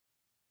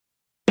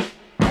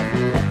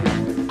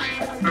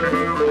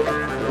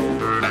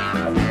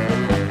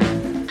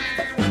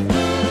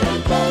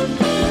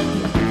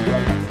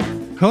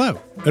Hello,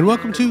 and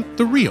welcome to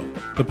The Real,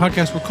 the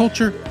podcast where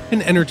culture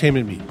and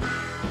entertainment meet.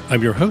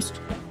 I'm your host,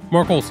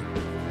 Mark Olson.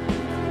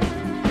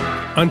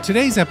 On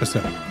today's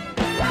episode,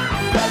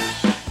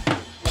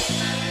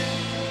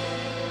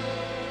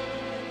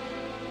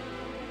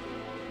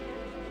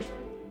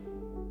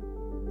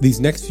 these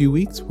next few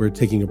weeks, we're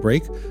taking a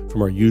break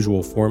from our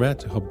usual format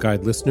to help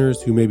guide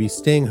listeners who may be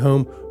staying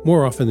home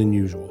more often than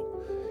usual.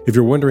 If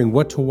you're wondering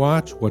what to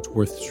watch, what's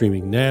worth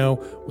streaming now,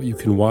 what you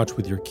can watch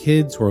with your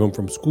kids who are home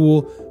from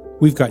school,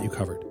 we've got you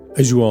covered.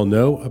 As you all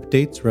know,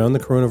 updates around the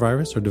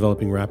coronavirus are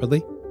developing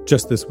rapidly.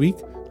 Just this week,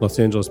 Los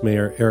Angeles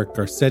Mayor Eric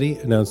Garcetti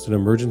announced an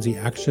emergency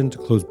action to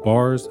close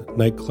bars,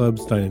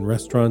 nightclubs, dine-in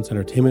restaurants,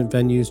 entertainment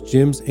venues,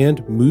 gyms,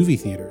 and movie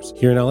theaters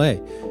here in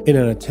LA in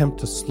an attempt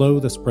to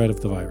slow the spread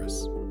of the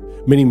virus.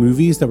 Many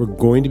movies that were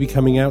going to be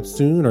coming out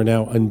soon are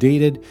now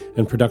undated,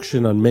 and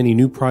production on many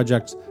new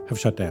projects have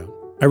shut down.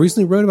 I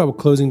recently wrote about what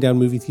closing down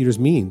movie theaters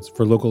means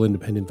for local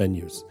independent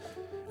venues.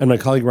 And my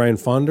colleague Ryan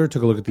Fonder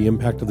took a look at the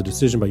impact of the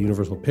decision by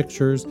Universal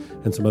Pictures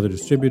and some other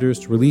distributors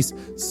to release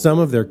some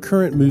of their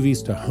current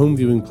movies to home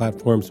viewing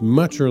platforms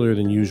much earlier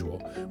than usual,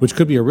 which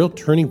could be a real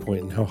turning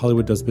point in how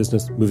Hollywood does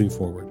business moving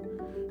forward.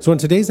 So in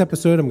today's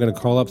episode, I'm going to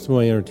call up some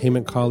of my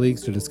entertainment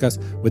colleagues to discuss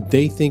what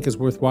they think is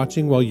worth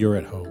watching while you're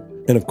at home.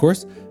 And of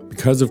course,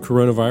 because of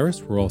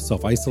coronavirus, we're all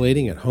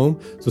self-isolating at home,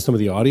 so some of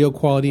the audio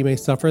quality may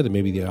suffer. There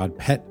may be the odd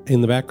pet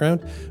in the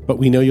background, but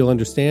we know you'll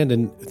understand,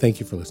 and thank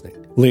you for listening.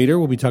 Later,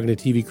 we'll be talking to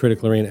TV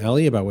critic Lorraine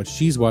Alley about what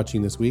she's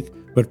watching this week.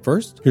 But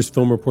first, here's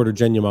film reporter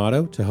Jen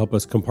Yamato to help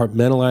us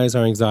compartmentalize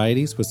our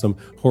anxieties with some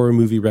horror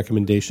movie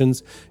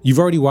recommendations. You've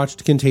already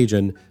watched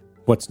Contagion.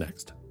 What's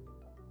next?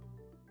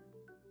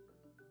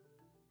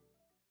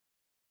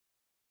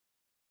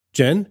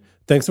 Jen,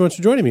 thanks so much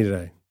for joining me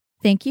today.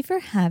 Thank you for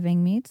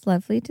having me. It's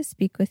lovely to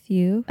speak with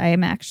you. I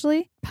am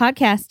actually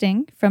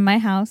podcasting from my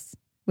house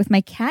with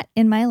my cat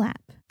in my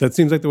lap. That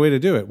seems like the way to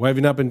do it. Why have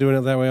you not been doing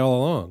it that way all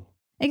along?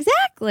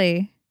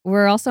 Exactly.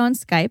 We're also on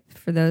Skype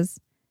for those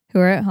who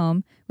are at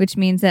home, which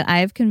means that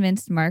I've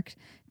convinced Mark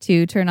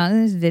to turn on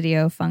this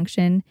video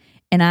function,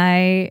 and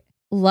I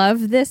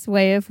love this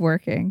way of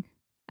working,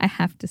 I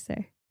have to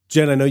say.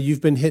 Jen, I know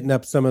you've been hitting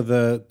up some of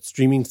the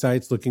streaming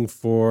sites looking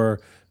for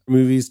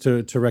movies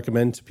to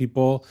recommend to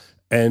people.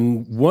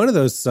 And one of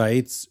those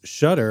sites,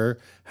 Shudder,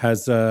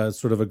 has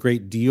sort of a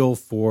great deal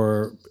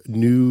for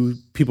new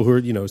people who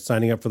are,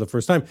 signing up for the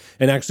first time.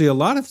 And actually, a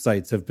lot of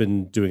sites have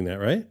been doing that,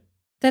 right?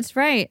 That's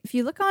right. If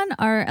you look on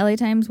our LA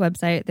Times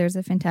website, there's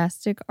a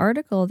fantastic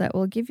article that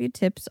will give you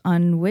tips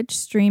on which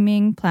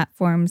streaming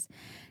platforms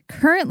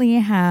currently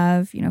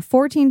have,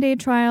 14-day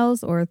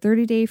trials or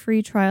 30-day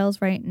free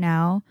trials right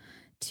now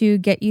to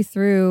get you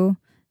through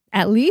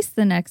at least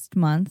the next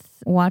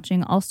month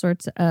watching all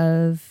sorts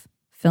of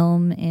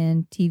film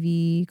and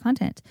TV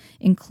content,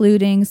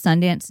 including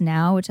Sundance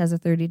Now, which has a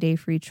 30-day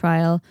free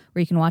trial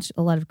where you can watch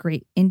a lot of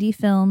great indie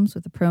films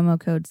with the promo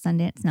code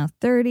Sundance Now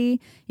 30.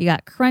 You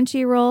got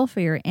Crunchyroll for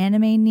your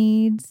anime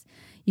needs.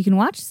 You can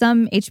watch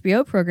some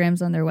HBO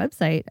programs on their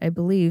website, I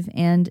believe.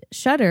 And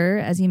Shudder,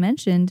 as you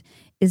mentioned,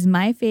 is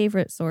my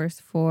favorite source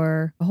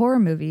for horror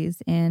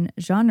movies and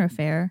genre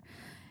fare.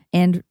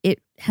 And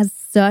it has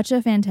such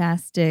a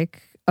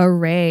fantastic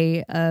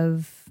array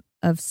of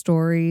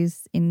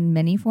stories in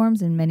many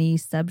forms and many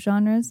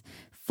subgenres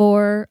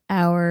for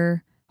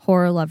our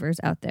horror lovers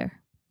out there.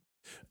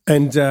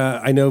 And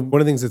I know one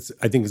of the things that's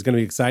I think is going to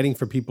be exciting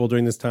for people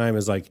during this time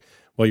is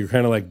you're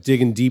kind of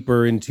digging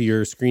deeper into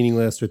your screening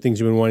list or things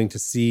you've been wanting to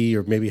see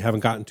or maybe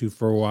haven't gotten to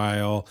for a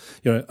while.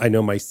 I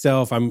know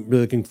myself, I'm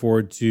really looking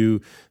forward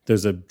to,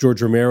 there's a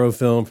George Romero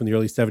film from the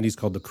early 70s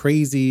called The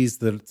Crazies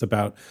that's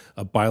about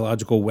a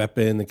biological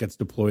weapon that gets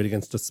deployed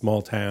against a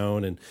small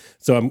town. And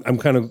so I'm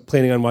kind of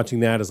planning on watching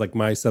that as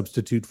my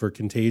substitute for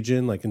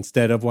Contagion.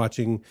 Instead of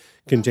watching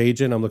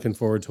Contagion, I'm looking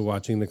forward to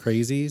watching The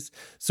Crazies.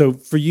 So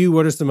for you,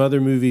 what are some other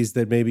movies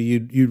that maybe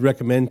you'd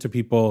recommend to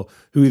people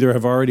who either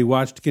have already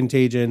watched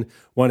Contagion,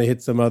 want to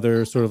hit some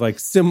other sort of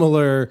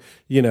similar,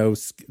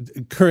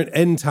 current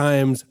end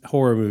times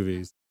horror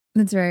movies?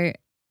 That's right.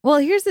 Well,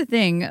 here's the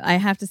thing. I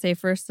have to say,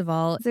 first of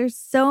all, there's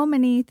so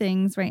many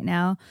things right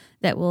now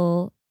that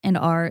will and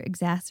are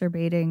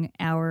exacerbating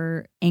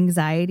our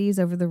anxieties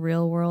over the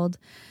real world.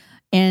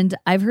 And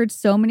I've heard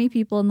so many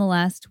people in the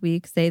last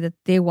week say that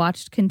they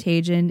watched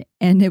Contagion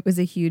and it was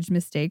a huge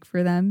mistake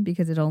for them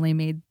because it only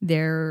made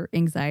their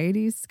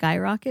anxieties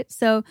skyrocket.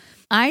 So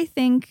I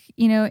think,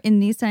 in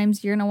these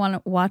times, you're going to want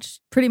to watch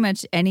pretty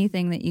much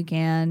anything that you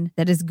can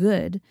that is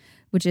good,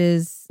 which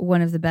is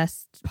one of the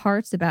best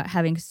parts about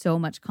having so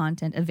much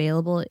content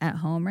available at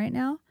home right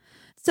now.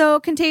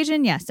 So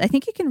Contagion, yes, I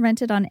think you can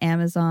rent it on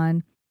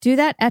Amazon. Do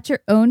that at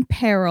your own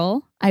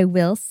peril, I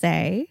will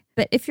say.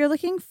 But if you're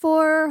looking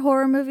for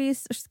horror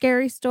movies, or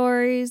scary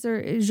stories,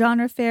 or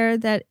genre fare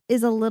that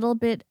is a little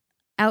bit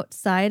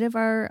outside of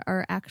our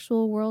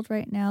actual world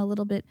right now, a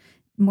little bit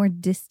more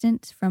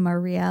distant from our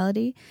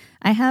reality,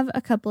 I have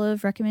a couple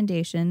of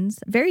recommendations,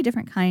 very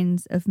different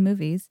kinds of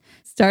movies,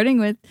 starting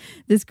with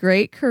this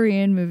great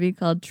Korean movie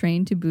called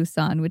Train to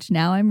Busan, which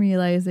now I'm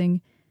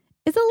realizing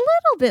It's a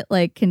little bit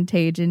like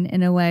Contagion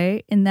in a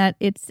way, in that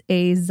it's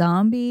a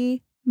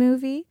zombie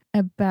movie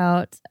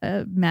about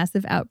a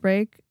massive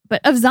outbreak,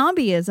 but of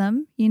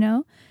zombieism,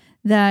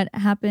 that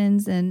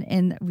happens.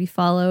 And we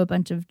follow a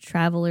bunch of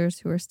travelers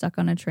who are stuck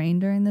on a train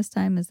during this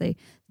time as they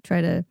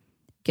try to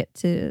get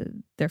to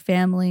their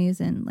families.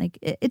 And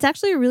it's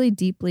actually a really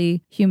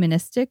deeply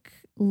humanistic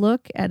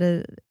look at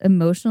a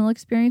emotional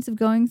experience of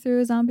going through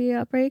a zombie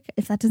outbreak,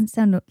 if that doesn't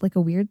sound like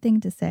a weird thing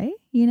to say,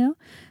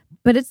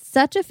 but it's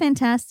such a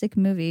fantastic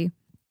movie,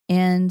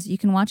 and you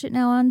can watch it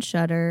now on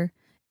Shudder.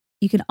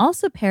 You can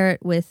also pair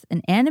it with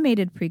an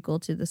animated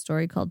prequel to the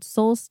story called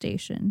Soul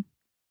Station.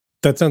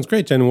 That sounds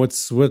great, Jen.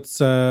 What's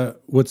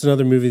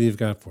another movie that you've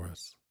got for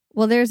us?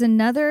 Well, there's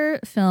another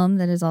film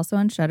that is also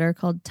on Shudder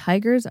called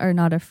Tigers Are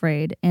Not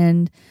Afraid,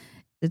 and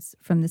it's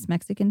from this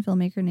Mexican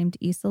filmmaker named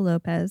Isa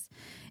Lopez.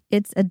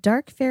 It's a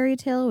dark fairy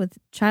tale with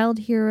child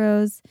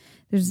heroes.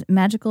 There's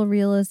magical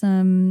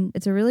realism.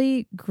 It's a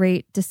really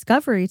great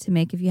discovery to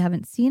make if you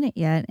haven't seen it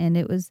yet. And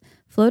it was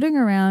floating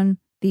around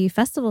the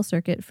festival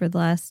circuit for the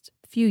last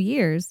few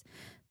years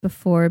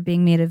before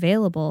being made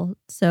available.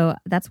 So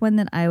that's one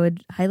that I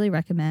would highly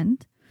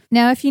recommend.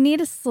 Now, if you need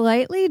a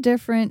slightly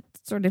different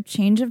sort of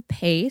change of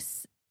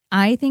pace,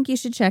 I think you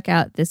should check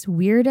out this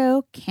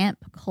weirdo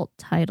camp cult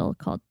title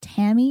called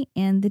Tammy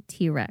and the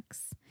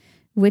T-Rex,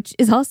 which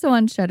is also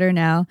on Shudder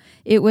now.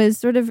 It was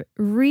sort of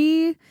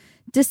rediscovered,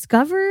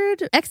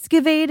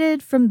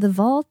 excavated from the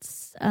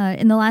vaults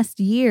in the last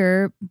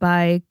year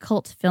by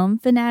cult film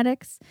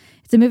fanatics.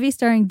 It's a movie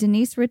starring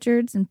Denise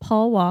Richards and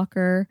Paul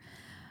Walker.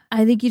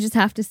 I think you just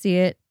have to see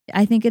it.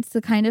 I think it's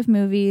the kind of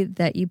movie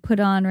that you put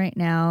on right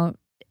now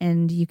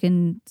and you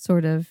can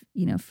sort of,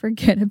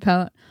 forget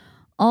about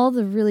all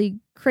the really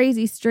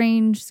crazy,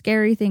 strange,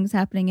 scary things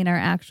happening in our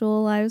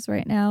actual lives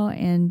right now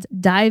and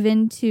dive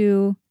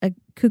into a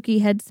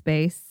kooky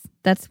headspace.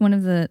 That's one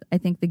of the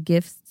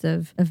gifts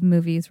of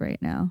movies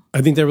right now.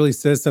 I think that really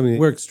says something.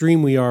 Where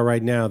extreme we are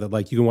right now,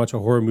 that you can watch a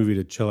horror movie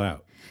to chill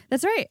out.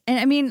 That's right. And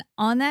I mean,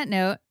 on that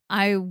note,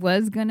 I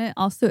was going to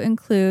also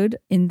include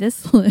in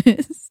this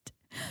list,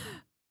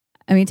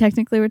 I mean,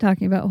 technically we're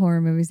talking about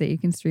horror movies that you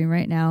can stream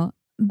right now.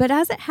 But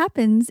as it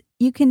happens,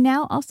 you can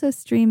now also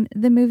stream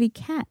the movie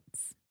Cats.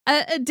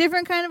 A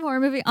different kind of horror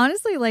movie.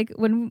 Honestly,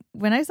 when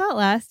I saw it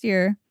last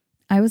year,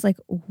 I was like,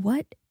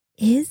 what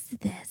is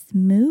this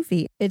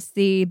movie? It's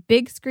the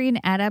big screen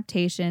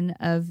adaptation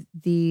of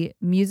the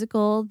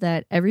musical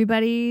that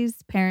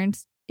everybody's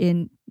parents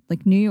in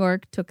New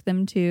York took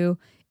them to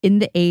in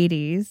the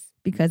 80s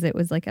because it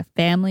was a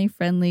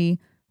family-friendly,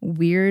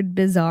 weird,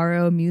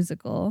 bizarro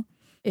musical.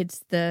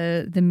 It's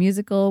the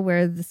musical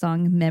where the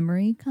song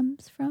Memory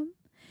comes from.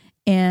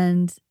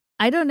 And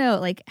I don't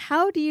know,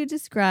 how do you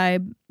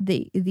describe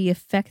the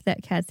effect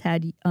that Cats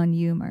had on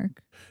you,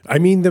 Mark? I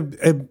mean,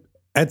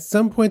 at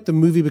some point the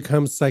movie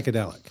becomes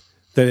psychedelic.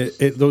 That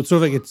it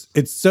sort of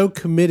it's so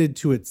committed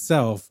to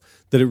itself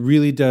that it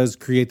really does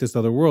create this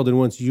other world. And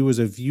once you as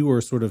a viewer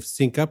sort of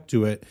sync up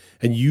to it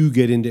and you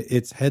get into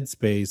its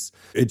headspace,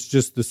 it's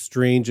just the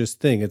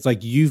strangest thing. It's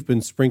like you've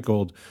been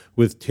sprinkled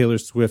with Taylor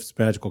Swift's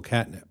magical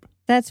catnip.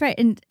 That's right.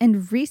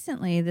 And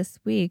recently this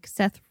week,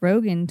 Seth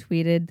Rogen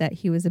tweeted that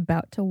he was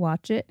about to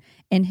watch it.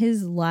 And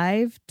his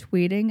live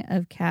tweeting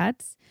of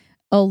Cats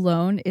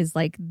alone is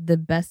the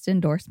best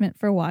endorsement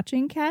for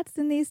watching Cats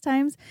in these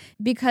times.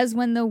 Because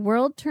when the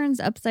world turns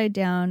upside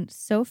down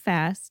so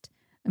fast,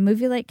 a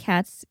movie like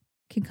Cats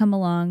can come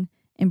along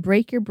and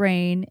break your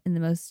brain in the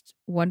most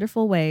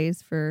wonderful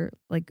ways for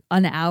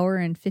an hour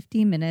and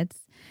 50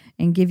 minutes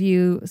and give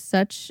you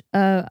such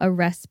a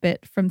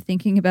respite from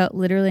thinking about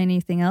literally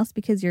anything else,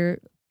 because you're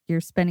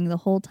spending the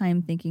whole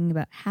time thinking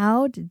about,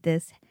 how did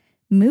this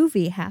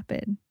movie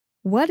happen?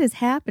 What is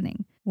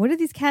happening? What do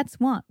these cats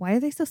want? Why are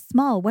they so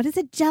small? What is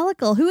a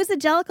Jellicle? Who is a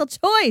Jellicle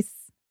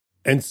choice?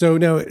 And so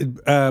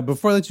now,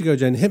 before I let you go,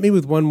 Jen, hit me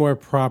with one more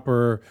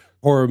proper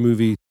horror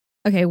movie.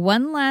 Okay,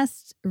 one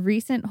last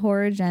recent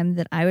horror gem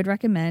that I would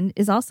recommend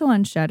is also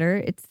on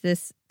Shudder. It's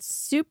this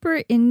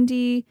super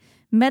indie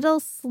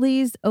metal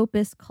sleaze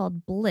opus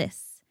called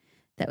Bliss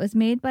that was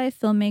made by a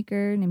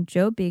filmmaker named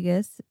Joe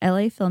Bigas,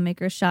 LA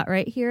filmmaker, shot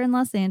right here in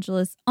Los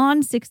Angeles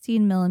on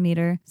 16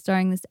 millimeter,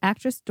 starring this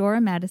actress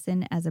Dora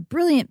Madison as a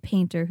brilliant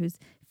painter who's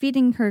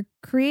feeding her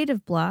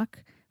creative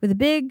block with a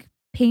big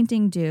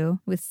painting due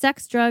with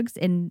sex, drugs,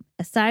 and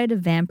a side of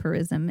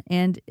vampirism.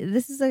 And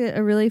this is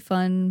a really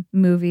fun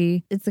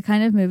movie. It's the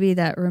kind of movie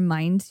that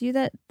reminds you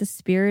that the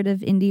spirit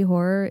of indie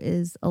horror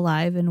is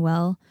alive and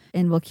well,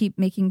 and will keep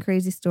making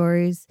crazy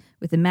stories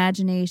with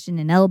imagination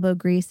and elbow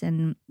grease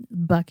and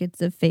buckets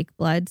of fake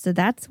blood. So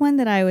that's one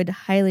that I would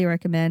highly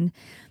recommend.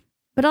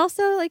 But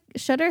also,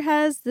 Shudder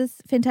has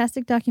this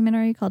fantastic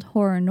documentary called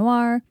Horror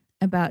Noir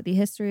about the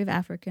history of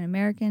African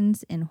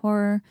Americans in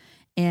horror,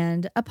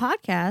 and a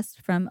podcast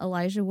from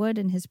Elijah Wood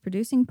and his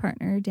producing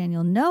partner,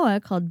 Daniel Noah,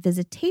 called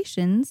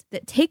Visitations,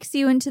 that takes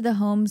you into the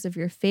homes of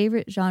your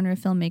favorite genre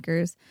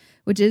filmmakers,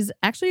 which is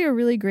actually a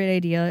really great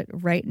idea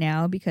right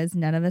now because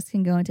none of us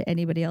can go into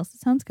anybody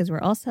else's homes because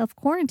we're all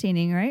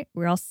self-quarantining, right?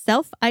 We're all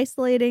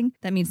self-isolating.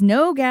 That means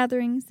no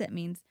gatherings. That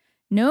means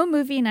No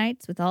movie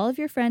nights with all of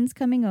your friends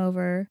coming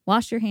over.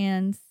 Wash your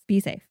hands.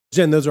 Be safe.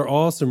 Jen, those are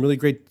all some really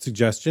great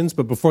suggestions.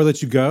 But before I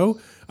let you go,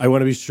 I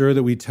want to be sure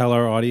that we tell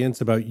our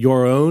audience about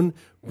your own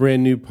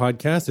brand new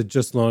podcast that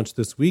just launched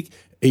this week,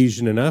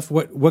 Asian Enough.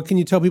 What can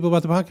you tell people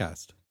about the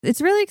podcast?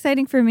 It's really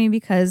exciting for me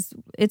because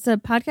it's a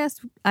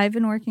podcast I've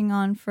been working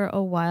on for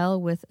a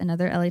while with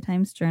another LA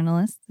Times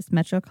journalist, this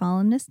Metro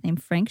columnist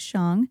named Frank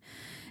Xiong.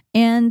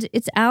 And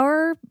it's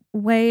our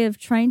way of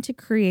trying to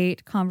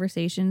create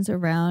conversations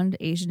around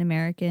Asian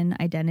American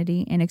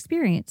identity and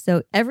experience.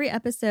 So every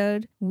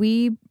episode,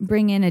 we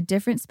bring in a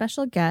different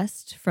special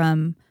guest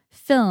from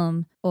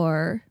film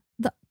or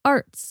the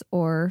arts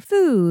or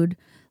food,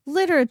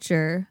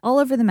 literature, all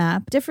over the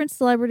map. Different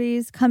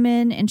celebrities come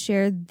in and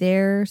share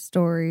their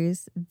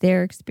stories,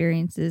 their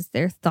experiences,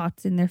 their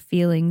thoughts and their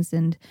feelings.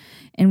 And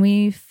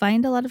we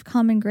find a lot of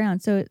common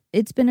ground. So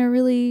it's been a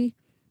really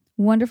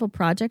wonderful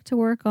project to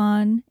work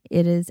on.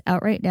 It is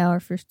out right now. Our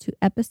first 2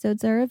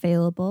 episodes are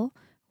available.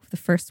 The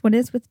first one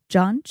is with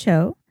John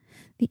Cho,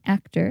 the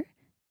actor,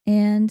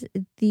 and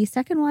the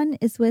second one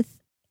is with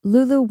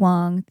Lulu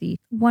Wang, the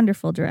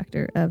wonderful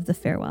director of The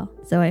Farewell.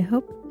 So I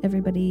hope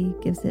everybody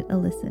gives it a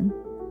listen.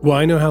 Well,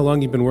 I know how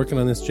long you've been working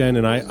on this, Jen,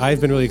 and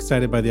I've been really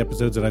excited by the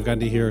episodes that I've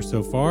gotten to hear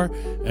so far,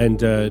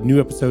 and new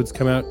episodes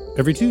come out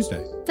every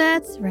Tuesday.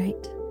 That's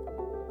right.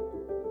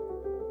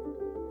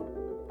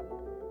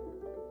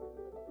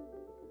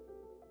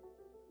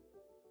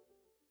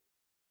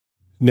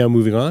 Now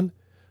moving on,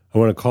 I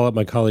want to call up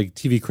my colleague,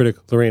 TV critic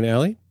Lorraine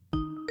Alley.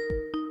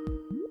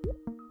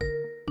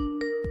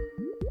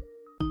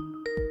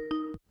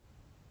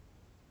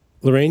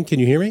 Lorraine, can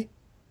you hear me?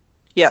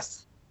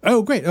 Yes.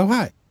 Oh, great. Oh,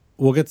 hi.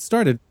 We'll get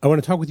started. I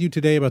want to talk with you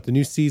today about the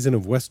new season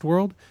of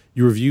Westworld.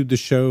 You reviewed the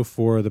show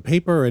for the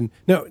paper. And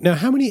now,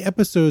 how many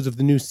episodes of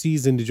the new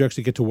season did you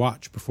actually get to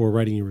watch before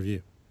writing your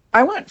review?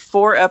 I went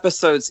 4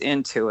 episodes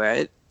into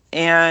it.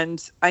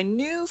 And I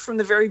knew from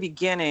the very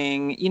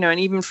beginning, and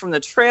even from the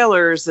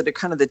trailers that are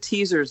kind of the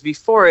teasers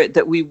before it,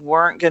 that we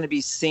weren't going to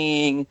be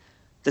seeing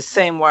the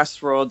same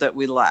Westworld that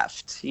we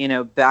left,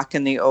 back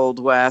in the Old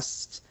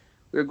West.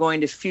 We were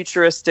going to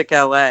futuristic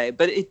LA,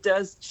 but it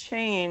does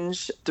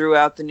change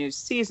throughout the new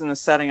season, the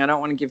setting. I don't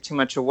want to give too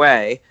much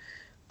away,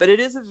 but it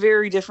is a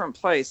very different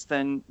place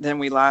than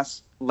we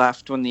last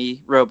left when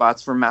the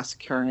robots were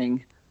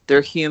massacring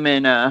their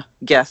human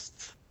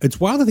guests. It's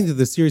wild to think that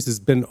the series has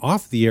been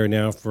off the air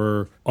now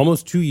for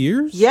almost 2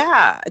 years.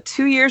 Yeah,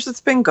 2 years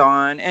it's been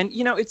gone. And,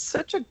 it's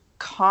such a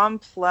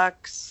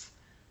complex,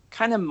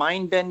 kind of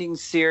mind-bending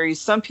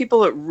series. Some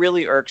people, it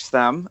really irks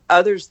them.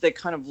 Others, they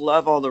kind of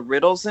love all the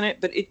riddles in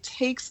it. But it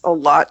takes a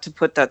lot to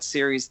put that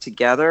series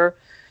together.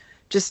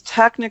 Just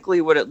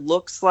technically what it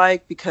looks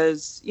like,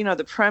 because,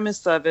 the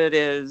premise of it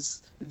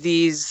is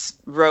these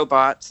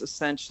robots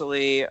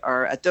essentially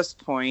are at this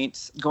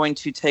point going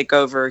to take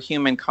over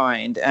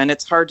humankind. And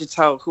it's hard to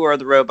tell who are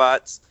the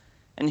robots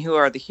and who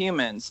are the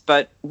humans.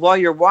 But while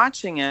you're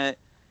watching it,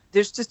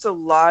 there's just a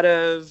lot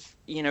of,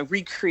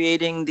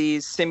 recreating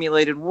these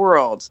simulated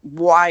worlds,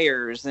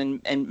 wires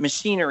and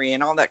machinery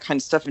and all that kind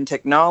of stuff and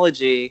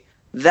technology.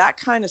 That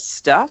kind of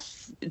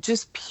stuff,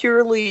 just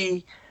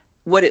purely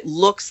what it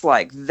looks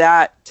like,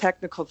 that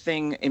technical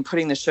thing in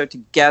putting the show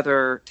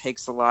together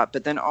takes a lot,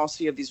 but then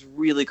also you have these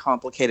really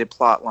complicated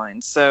plot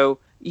lines. So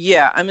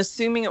yeah, I'm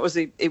assuming it was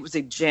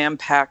a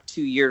jam-packed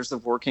 2 years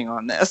of working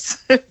on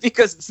this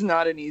because it's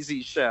not an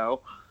easy show.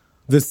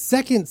 The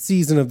second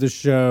season of the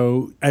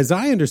show, as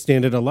I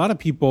understand it, a lot of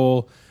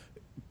people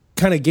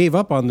kind of gave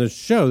up on the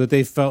show, that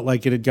they felt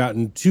like it had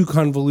gotten too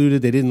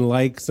convoluted. They didn't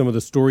like some of the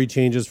story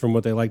changes from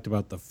what they liked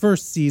about the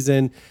first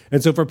season.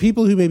 And so for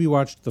people who maybe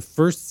watched the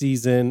first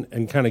season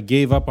and kind of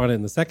gave up on it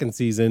in the second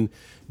season,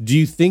 do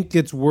you think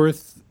it's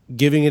worth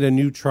giving it a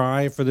new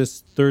try for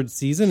this third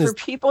season? For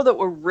people that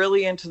were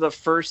really into the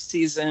first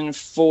season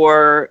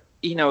for,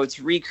 its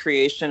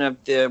recreation of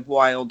the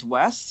Wild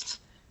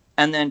West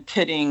and then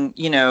pitting,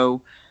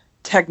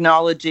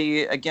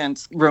 technology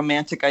against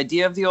romantic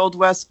idea of the Old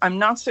West, I'm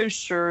not so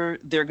sure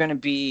they're going to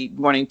be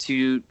wanting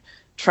to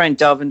try and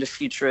delve into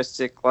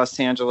futuristic Los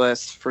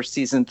Angeles for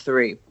season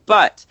 3.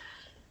 But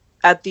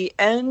at the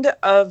end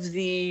of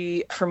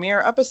the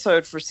premiere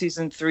episode for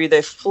season 3,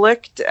 they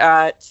flicked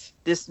at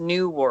this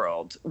new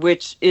world,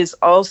 which is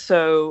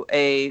also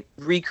a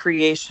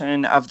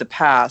recreation of the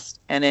past.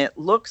 And it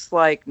looks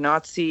like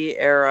Nazi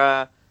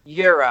era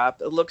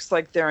Europe. It looks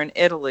like they're in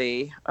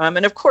Italy.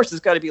 And of course,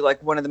 it's got to be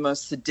like one of the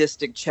most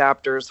sadistic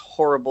chapters,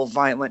 horrible,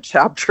 violent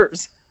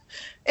chapters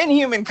in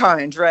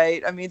humankind,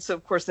 right? I mean, so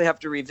of course they have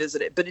to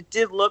revisit it. But it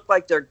did look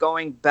like they're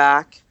going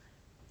back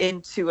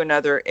into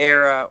another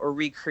era or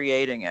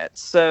recreating it.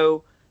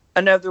 So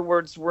in other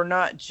words, we're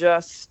not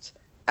just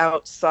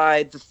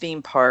outside the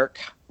theme park.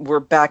 We're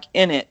back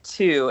in it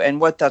too.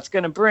 And what that's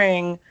going to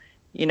bring,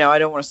 I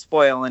don't want to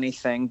spoil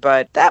anything,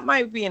 but that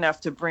might be enough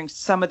to bring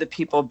some of the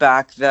people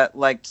back that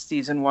liked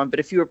season 1.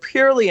 But if you were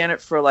purely in it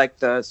for like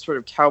the sort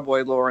of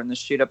cowboy lore and the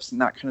shoot ups and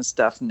that kind of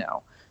stuff,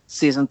 no.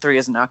 Season 3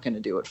 is not going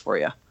to do it for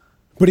you.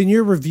 But in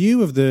your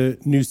review of the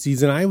new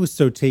season, I was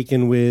so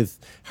taken with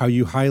how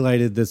you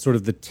highlighted the sort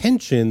of the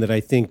tension that I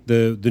think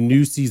the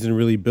new season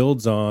really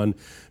builds on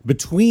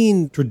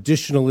between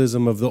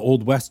traditionalism of the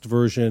Old West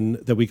version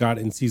that we got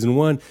in season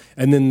 1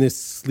 and then this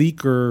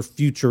sleeker,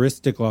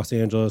 futuristic Los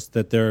Angeles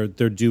that they're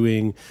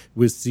doing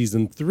with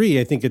season 3.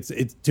 I think it's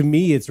to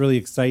me, it's really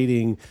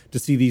exciting to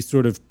see these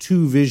sort of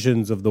two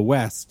visions of the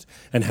West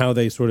and how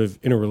they sort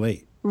of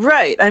interrelate.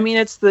 Right. I mean,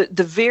 it's the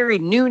very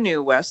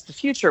new West, the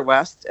future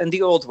West, and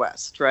the old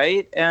West,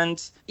 right?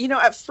 And,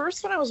 at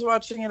first when I was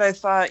watching it, I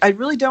thought, I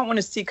really don't want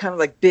to see kind of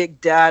like big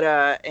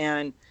data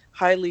and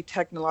highly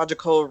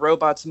technological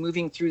robots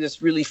moving through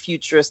this really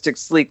futuristic,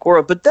 sleek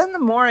world. But then the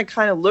more I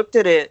kind of looked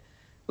at it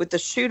with the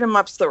shoot 'em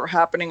ups that were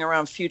happening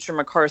around future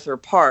MacArthur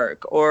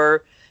Park,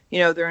 or,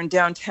 they're in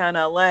downtown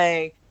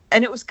LA.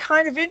 And it was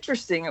kind of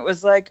interesting. It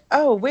was like,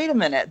 oh, wait a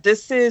minute.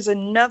 This is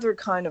another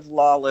kind of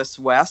lawless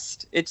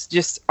West. It's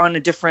just on a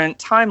different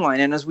timeline.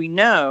 And as we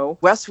know,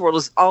 Westworld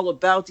is all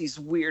about these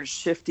weird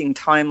shifting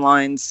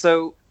timelines.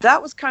 So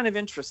that was kind of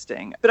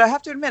interesting. But I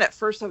have to admit, at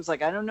first I was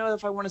like, I don't know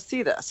if I want to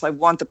see this. I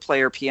want the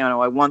player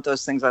piano. I want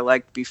those things I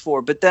liked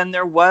before. But then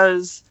there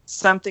was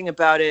something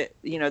about it,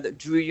 that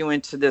drew you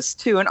into this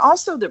too. And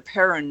also the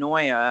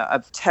paranoia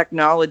of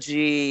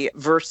technology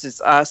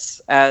versus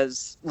us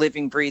as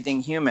living,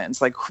 breathing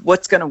humans. Like,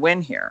 what's going to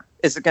win here?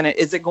 Is it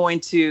going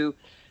to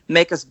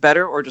make us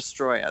better or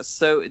destroy us?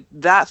 So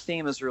that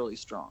theme is really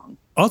strong.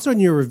 Also in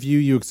your review,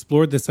 you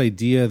explored this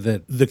idea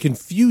that the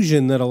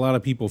confusion that a lot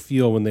of people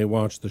feel when they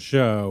watch the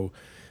show,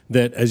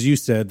 that, as you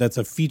said, that's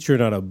a feature,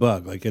 not a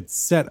bug. Like, it's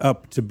set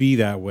up to be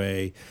that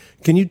way.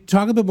 Can you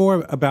talk a bit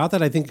more about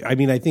that? I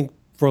think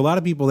for a lot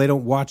of people, they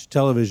don't watch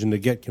television to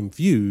get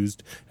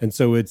confused. And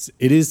so it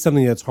is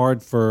something that's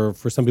hard for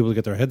some people to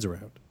get their heads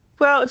around.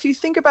 Well, if you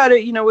think about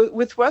it,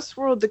 with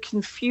Westworld, the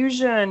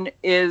confusion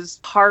is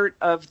part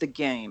of the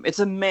game. It's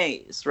a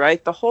maze,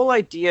 right? The whole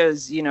idea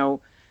is,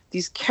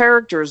 these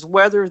characters,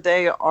 whether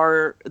they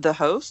are the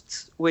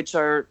hosts, which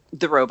are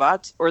the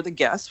robots, or the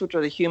guests, which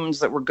are the humans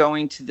that were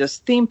going to this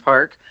theme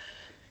park,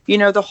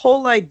 the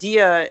whole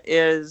idea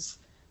is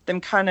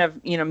them kind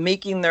of,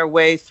 making their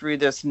way through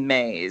this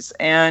maze.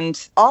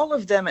 And all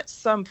of them at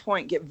some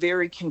point get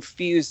very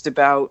confused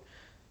about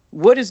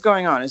what is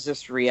going on. Is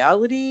this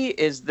reality?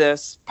 Is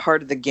this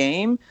part of the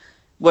game?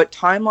 What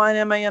timeline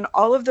am I in?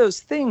 All of those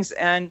things.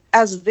 And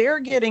as they're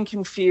getting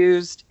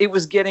confused, it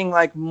was getting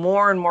like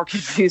more and more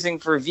confusing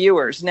for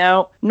viewers.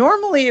 Now,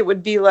 normally it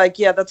would be like,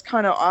 yeah, that's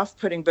kind of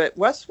off-putting, but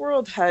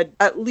Westworld had,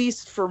 at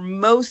least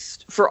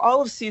for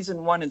all of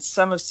season 1 and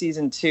some of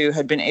season 2,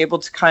 had been able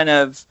to kind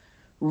of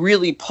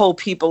really pull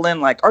people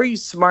in. Like, are you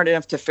smart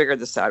enough to figure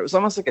this out? It was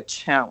almost like a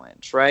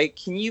challenge, right?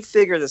 Can you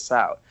figure this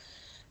out?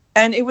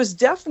 And it was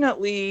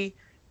definitely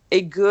a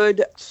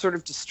good sort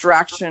of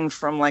distraction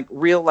from like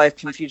real life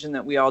confusion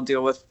that we all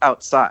deal with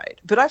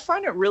outside. But I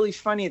find it really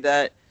funny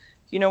that,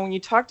 when you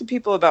talk to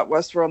people about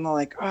Westworld and they're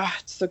like, oh,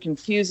 it's so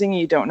confusing.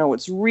 You don't know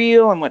what's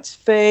real and what's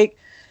fake.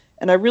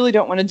 And I really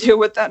don't want to deal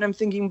with that. And I'm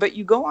thinking, but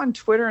you go on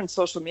Twitter and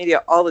social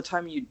media all the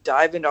time and you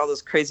dive into all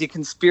this crazy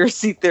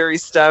conspiracy theory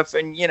stuff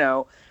and,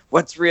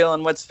 what's real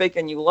and what's fake.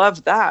 And you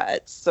love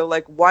that. So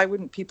like, why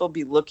wouldn't people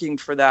be looking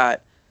for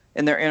that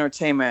in their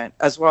entertainment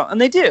as well? And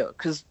they do,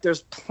 because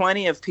there's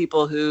plenty of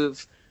people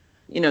who've,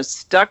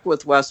 stuck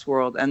with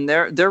Westworld and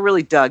they're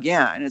really dug in.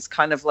 And it's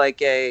kind of like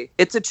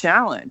it's a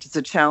challenge. It's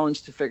a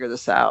challenge to figure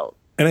this out.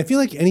 And I feel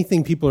like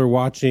anything people are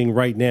watching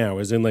right now,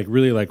 as in like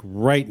really like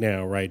right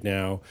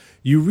now,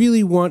 you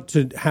really want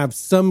to have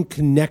some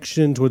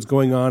connection to what's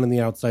going on in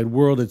the outside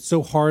world. It's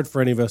so hard for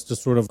any of us to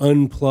sort of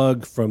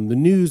unplug from the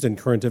news and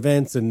current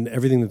events and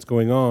everything that's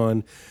going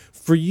on.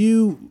 For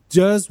you,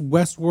 does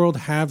Westworld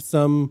have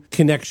some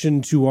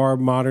connection to our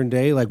modern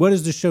day? Like, what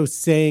is the show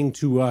saying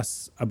to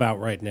us about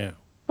right now?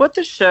 What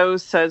the show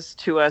says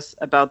to us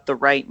about the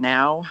right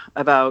now,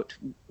 about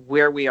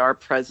where we are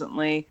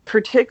presently,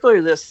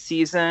 particularly this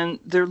season,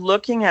 they're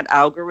looking at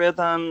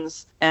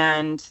algorithms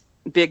and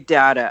big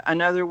data.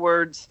 In other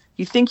words,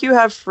 you think you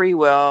have free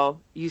will,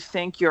 you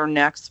think your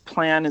next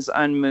plan is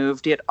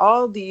unmoved, yet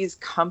all these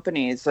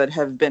companies that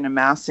have been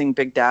amassing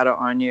big data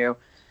on you,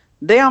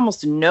 they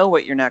almost know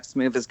what your next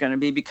move is going to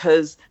be,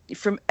 because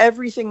from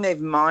everything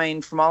they've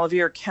mined, from all of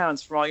your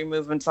accounts, from all your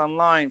movements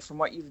online, from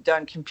what you've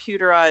done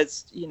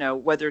computerized,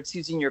 whether it's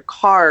using your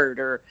card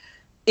or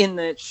in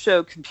the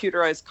show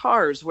computerized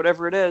cars,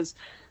 whatever it is,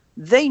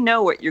 they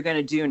know what you're going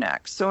to do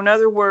next. So in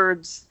other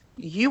words,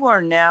 you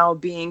are now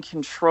being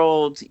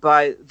controlled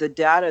by the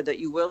data that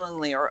you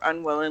willingly or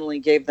unwillingly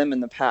gave them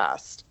in the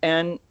past.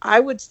 And I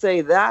would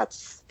say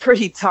that's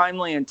pretty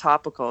timely and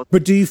topical.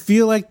 But do you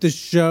feel like the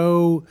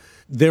show,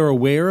 they're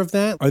aware of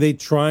that? Are they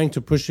trying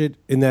to push it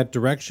in that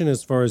direction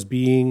as far as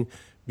being,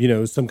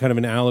 some kind of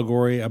an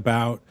allegory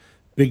about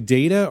big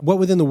data? What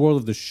within the world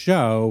of the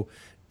show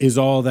is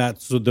all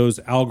that, so those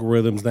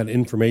algorithms, that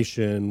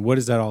information, what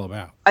is that all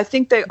about? I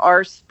think they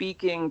are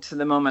speaking to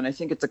the moment. I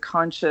think it's a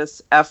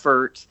conscious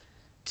effort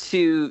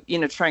to,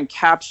 try and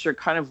capture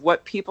kind of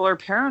what people are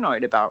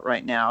paranoid about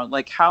right now,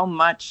 like how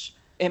much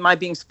Am I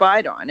being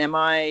spied on? Am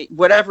I,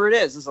 whatever it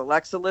is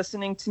Alexa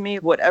listening to me?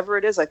 Whatever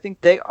it is, I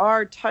think they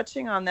are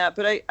touching on that.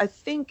 But I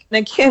think, and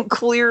I can't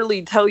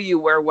clearly tell you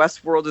where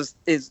Westworld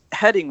is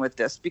heading with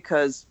this,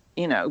 because,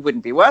 it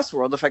wouldn't be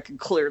Westworld if I could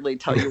clearly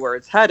tell you where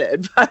it's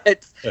headed.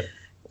 But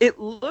it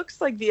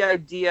looks like the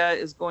idea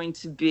is going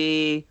to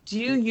be, do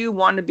you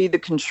want to be the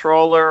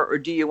controller or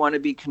do you want to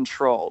be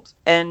controlled?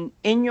 And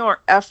in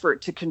your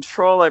effort to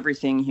control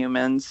everything,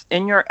 humans,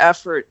 in your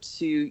effort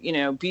to,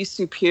 be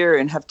superior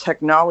and have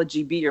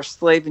technology be your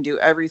slave and do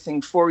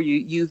everything for you,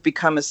 you've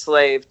become a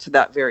slave to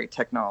that very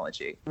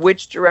technology.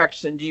 Which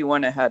direction do you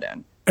want to head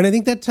in? And I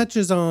think that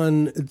touches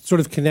on, sort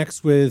of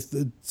connects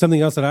with something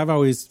else that I've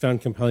always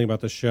found compelling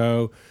about the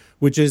show,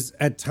 which is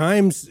at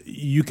times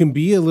you can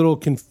be a little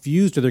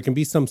confused, or there can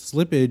be some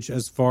slippage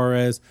as far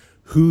as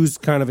who's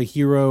kind of a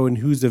hero and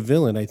who's a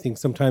villain. I think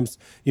sometimes,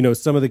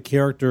 some of the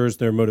characters,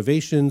 their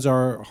motivations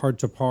are hard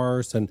to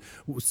parse, and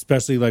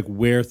especially like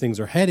where things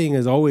are heading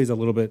is always a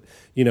little bit,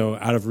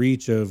 out of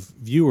reach of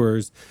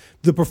viewers.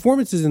 The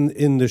performances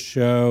in the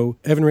show,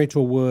 Evan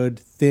Rachel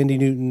Wood, Thandie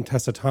Newton,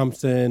 Tessa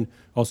Thompson,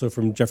 also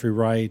from Jeffrey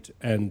Wright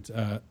and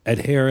Ed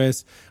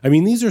Harris. I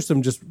mean, these are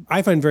some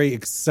I find very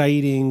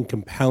exciting,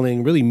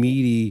 compelling, really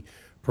meaty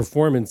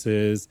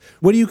performances.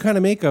 What do you kind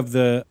of make of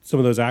some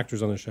of those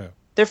actors on the show?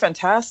 They're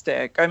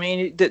fantastic. I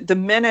mean, the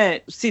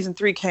minute season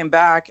 3 came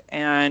back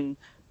and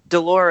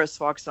Dolores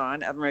walks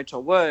on, Evan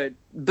Rachel Wood,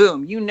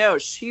 boom,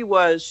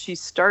 she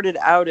started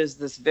out as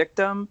this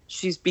victim.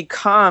 She's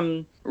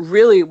become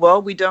really,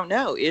 we don't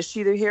know. Is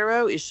she the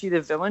hero? Is she the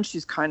villain?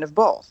 She's kind of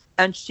both.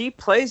 And she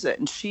plays it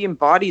and she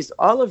embodies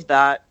all of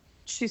that.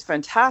 She's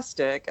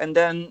fantastic. And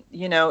then,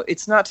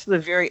 it's not to the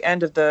very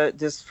end of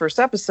this first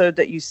episode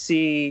that you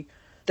see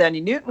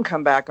Thandie Newton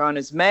come back on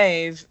as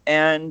Maeve,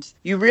 and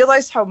you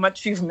realize how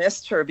much you've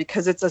missed her,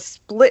 because it's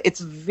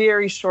a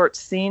very short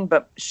scene,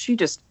 but she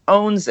just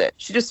owns it.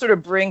 She just sort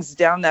of brings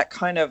down that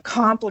kind of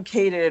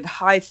complicated,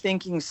 high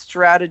thinking,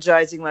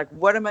 strategizing, like,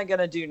 what am I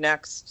going to do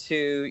next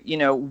to,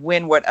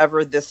 win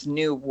whatever this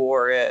new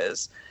war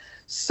is?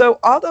 So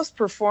all those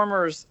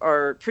performers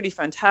are pretty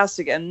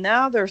fantastic. And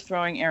now they're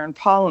throwing Aaron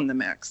Paul in the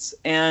mix,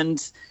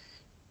 and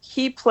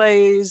he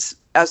plays,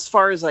 as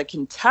far as I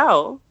can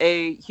tell,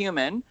 a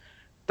human.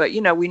 But,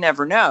 we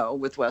never know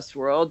with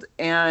Westworld.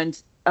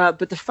 And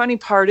but the funny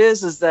part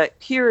is that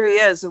here he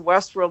is in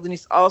Westworld, and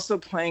he's also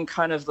playing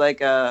kind of like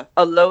a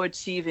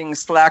low-achieving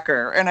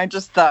slacker. And I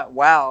just thought,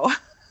 wow,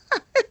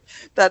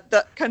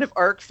 that kind of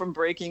arc from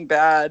Breaking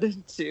Bad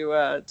to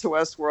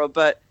Westworld.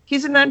 But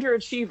he's an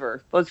underachiever,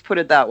 let's put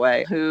it that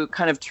way, who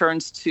kind of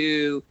turns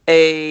to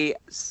a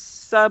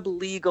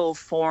sub-legal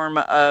form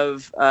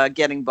of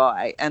getting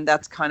by, and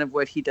that's kind of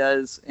what he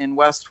does in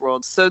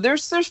Westworld. So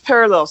there's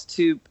parallels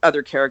to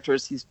other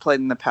characters he's played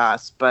in the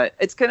past, but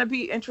it's going to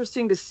be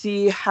interesting to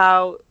see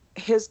how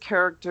his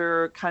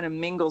character kind of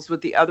mingles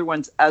with the other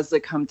ones as they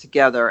come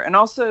together. And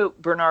also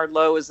Bernard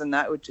Lowe is in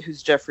that,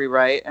 who's Jeffrey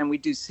Wright, and we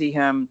do see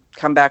him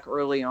come back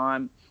early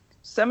on.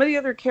 Some of the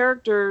other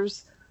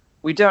characters,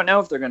 we don't know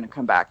if they're going to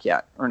come back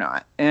yet or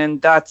not.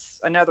 And that's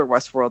another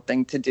Westworld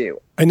thing to do.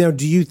 And now,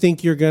 do you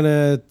think you're going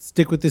to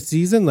stick with this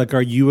season? Like,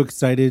 are you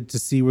excited to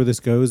see where this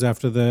goes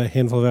after the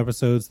handful of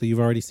episodes that you've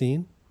already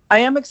seen? I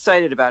am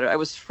excited about it. I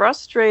was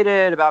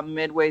frustrated about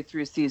midway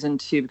through season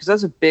 2 because I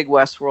was a big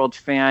Westworld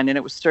fan and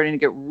it was starting to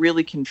get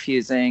really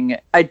confusing.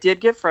 I did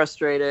get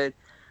frustrated.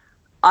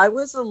 I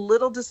was a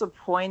little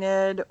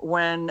disappointed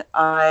when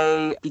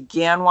I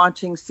began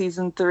watching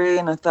season 3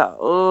 and I thought,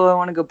 I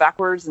want to go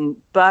backwards.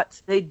 But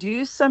they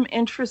do some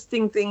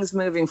interesting things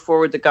moving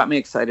forward that got me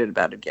excited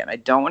about it again. I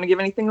don't want to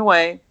give anything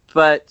away,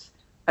 but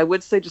I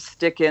would say just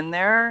stick in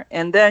there.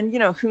 And then,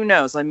 who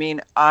knows? I mean,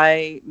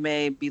 I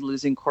may be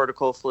losing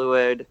cortical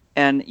fluid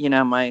and,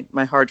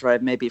 my hard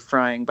drive may be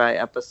frying by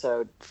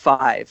episode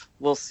 5.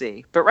 We'll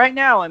see. But right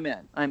now I'm in.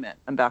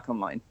 I'm back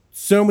online.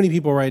 So many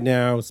people right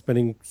now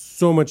spending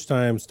so much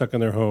time stuck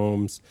in their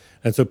homes.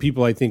 And so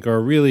people, I think,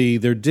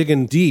 they're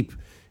digging deep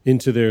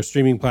into their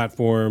streaming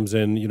platforms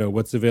and,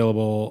 what's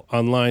available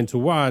online to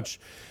watch.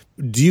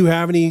 Do you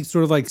have any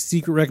sort of like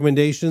secret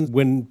recommendations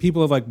when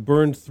people have like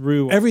burned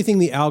through everything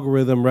the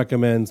algorithm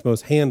recommends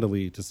most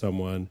handily to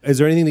someone? Is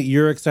there anything that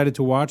you're excited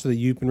to watch that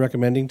you've been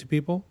recommending to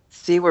people?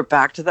 See, we're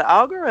back to the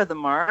algorithm,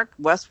 Mark.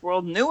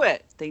 Westworld knew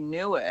it. They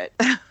knew it.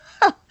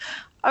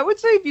 I would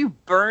say if you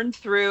burn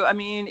through,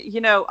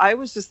 I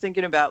was just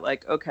thinking about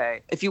like,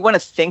 okay, if you want to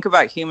think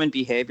about human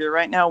behavior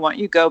right now, why don't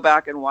you go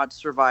back and watch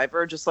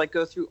Survivor? Just like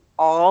go through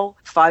all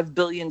 5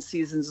 billion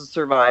seasons of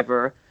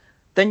Survivor.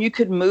 Then you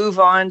could move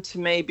on to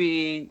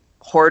maybe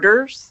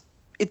Hoarders.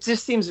 It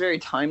just seems very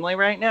timely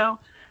right now.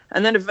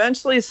 And then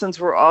eventually, since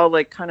we're all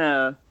like kind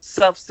of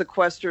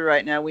self-sequestered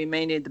right now, we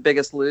may need The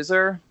Biggest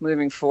Loser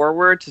moving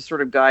forward to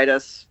sort of guide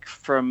us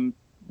from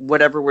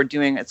whatever we're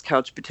doing as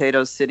couch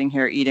potatoes, sitting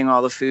here eating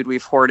all the food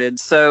we've hoarded.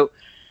 So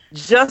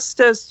just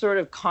as sort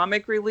of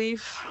comic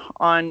relief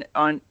on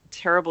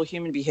terrible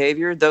human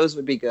behavior, those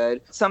would be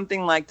good.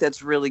 Something like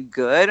that's really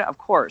good, of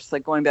course,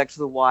 like going back to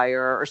The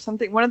Wire or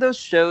something, one of those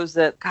shows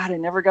that, God, I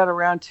never got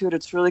around to it.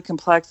 It's really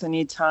complex. I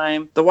need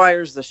time. The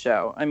Wire's the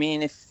show. I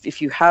mean,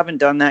 if you haven't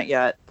done that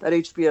yet, that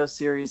HBO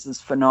series is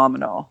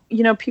phenomenal.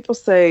 You know, people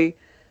say,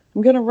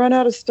 I'm going to run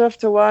out of stuff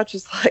to watch.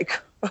 It's like,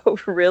 oh,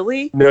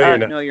 really? No, you're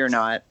not. No, you're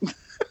not.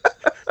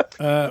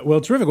 Well,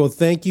 terrific. Well,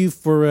 thank you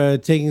for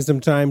taking some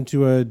time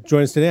to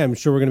join us today. I'm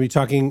sure we're going to be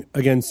talking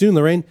again soon.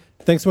 Lorraine,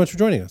 thanks so much for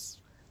joining us.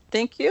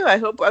 Thank you. I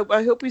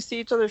hope we see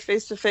each other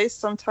face to face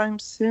sometime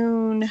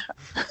soon.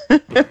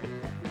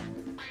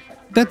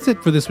 That's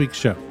it for this week's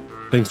show.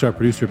 Thanks to our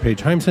producer,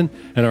 Paige Heimson,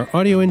 and our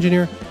audio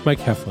engineer, Mike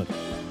Heflin.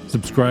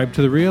 Subscribe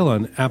to The Real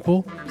on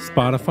Apple,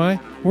 Spotify,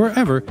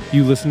 wherever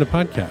you listen to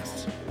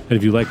podcasts. And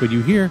if you like what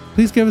you hear,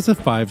 please give us a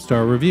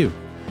 5-star review.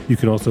 You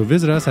can also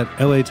visit us at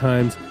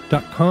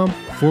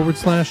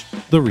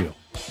latimes.com/The Real.